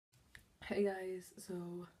Hey guys,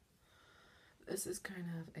 so this is kind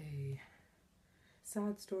of a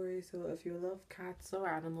sad story, so if you love cats or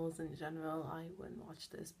animals in general, I wouldn't watch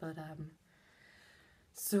this, but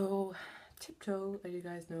so Tiptoe, as you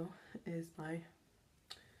guys know, is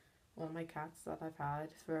one of my cats that I've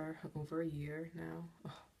had for over a year now.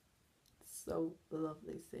 Oh, so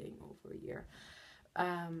lovely seeing over a year.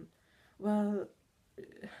 Um, well,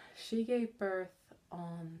 she gave birth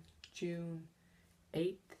on June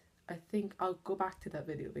 8th. I think I'll go back to that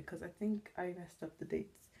video because I think I messed up the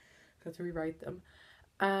dates. Got to rewrite them.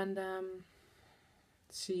 And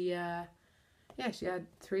she she had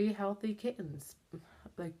 3 healthy kittens,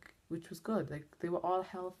 like, which was good. Like, they were all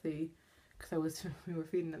healthy because we were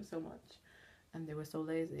feeding them so much, and they were so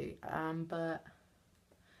lazy. But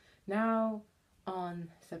now on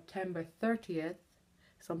September 30th,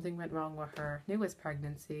 something went wrong with her newest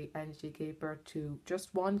pregnancy, and she gave birth to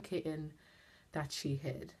just one kitten that she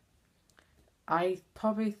hid. I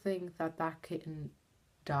probably think that kitten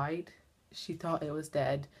died. She thought it was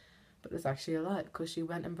dead, but it was actually alive because she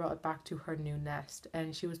went and brought it back to her new nest,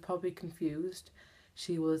 and she was probably confused.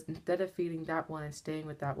 She was, instead of feeding that one and staying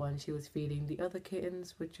with that one, she was feeding the other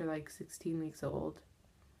kittens, which are like 16 weeks old.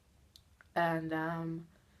 And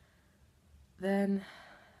then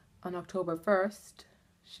on October 1st,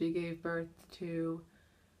 she gave birth to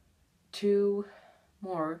 2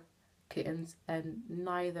 more kittens, and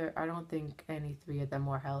I don't think any 3 of them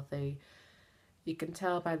were healthy. You can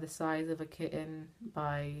tell by the size of a kitten,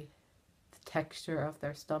 by the texture of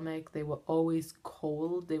their stomach. They were always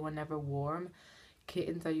cold, they were never warm.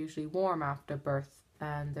 Kittens are usually warm after birth,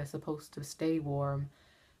 and they're supposed to stay warm,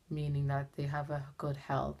 meaning that they have a good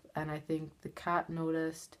health. And I think the cat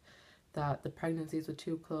noticed that the pregnancies were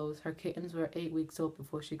too close. Her kittens were 8 weeks old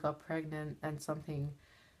before she got pregnant, and something,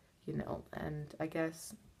 and I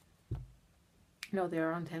guess, no, they're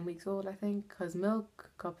around 10 weeks old, I think, because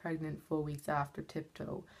Milk got pregnant 4 weeks after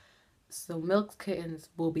Tiptoe. So Milk's kittens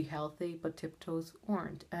will be healthy, but Tiptoe's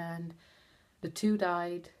weren't. And the 2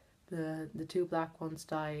 died. The 2 black ones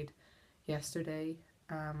died yesterday.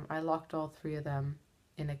 I locked all 3 of them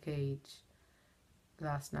in a cage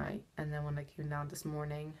last night, and then when I came down this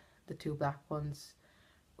morning, the 2 black ones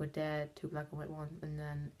were dead, 2 black and white ones, and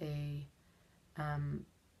then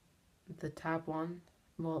the tab one,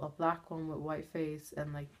 well, a black one with white face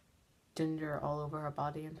and like ginger all over her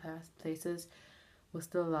body in places, was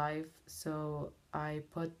still alive. So I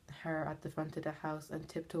put her at the front of the house, and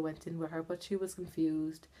Tiptoe went in with her, but she was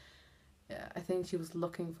confused. I think she was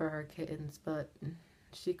looking for her kittens, but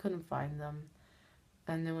she couldn't find them.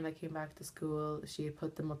 And then when I came back to school, she had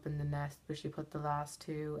put them up in the nest, but she put the last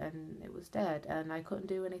 2, and it was dead, and I couldn't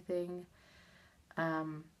do anything.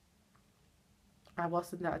 I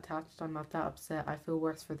wasn't that attached. I'm not that upset. I feel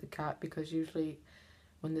worse for the cat, because usually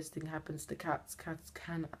when this thing happens to cats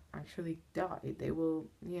can actually die. They will,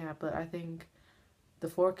 yeah, but I think the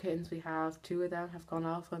 4 kittens we have, 2 of them have gone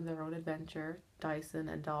off on their own adventure. Dyson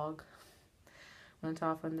and Dog went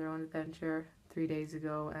off on their own adventure 3 days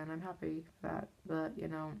ago, and I'm happy for that. But,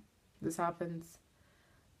 this happens.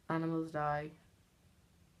 Animals die.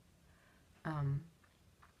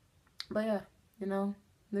 But yeah,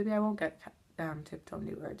 maybe I won't get Tiptoe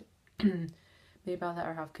neutered. Maybe I'll let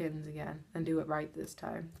her have kittens again and do it right this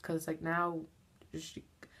time. Because, like, now,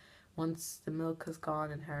 once the milk has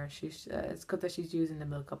gone in her, it's good that she's using the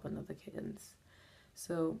milk up on other kittens.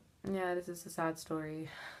 So, yeah, this is a sad story.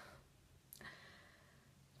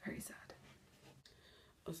 Very sad.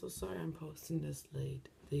 Also, sorry I'm posting this late.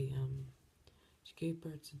 She gave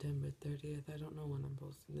birth September 30th. I don't know when I'm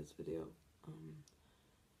posting this video.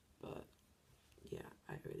 But yeah,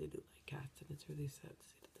 I really do like cats, and it's really sad to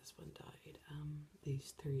see that this one died.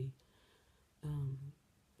 These 3.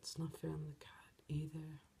 It's not fair on the cat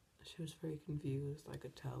either. She was very confused. I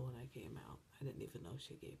could tell when I came out. I didn't even know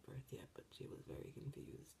she gave birth yet, but she was very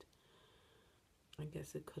confused. I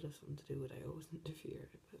guess it could have something to do with I always interfered,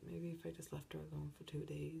 but maybe if I just left her alone for 2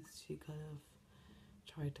 days, she could have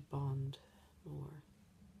tried to bond more.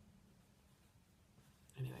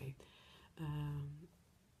 Anyway,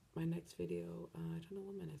 my next video, I don't know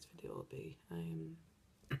what my next video will be. I'm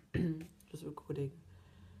just recording.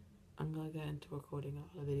 I'm gonna get into recording a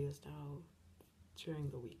lot of videos now during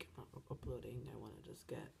the week. I'm not uploading. I want to just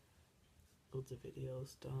get loads of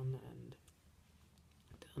videos done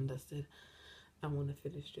and dusted. I want to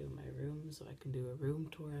finish doing my room so I can do a room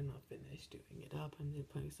tour. I'm not finished doing it up. I'm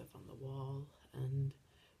putting stuff on the wall, and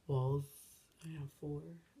walls. I have 4,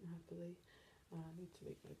 happily. I need to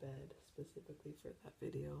make my bed specifically for that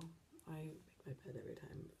video. I make my bed every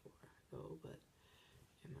time before I go, but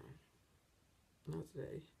not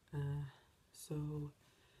today. So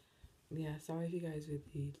yeah, sorry if you guys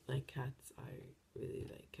really like cats. I really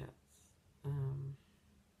like cats. Um,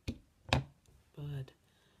 but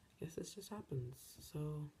I guess this just happens.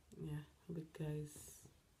 So yeah, hope you guys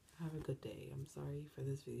have a good day. I'm sorry for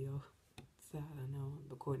this video. It's sad, I know. I'm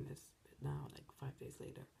recording this now, like 5 days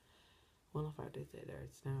later. Well, not 5 days later.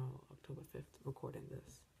 It's now October 5th. Recording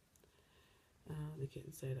this. The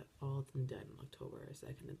kitten said all of them died in October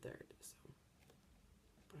 2nd and 3rd. So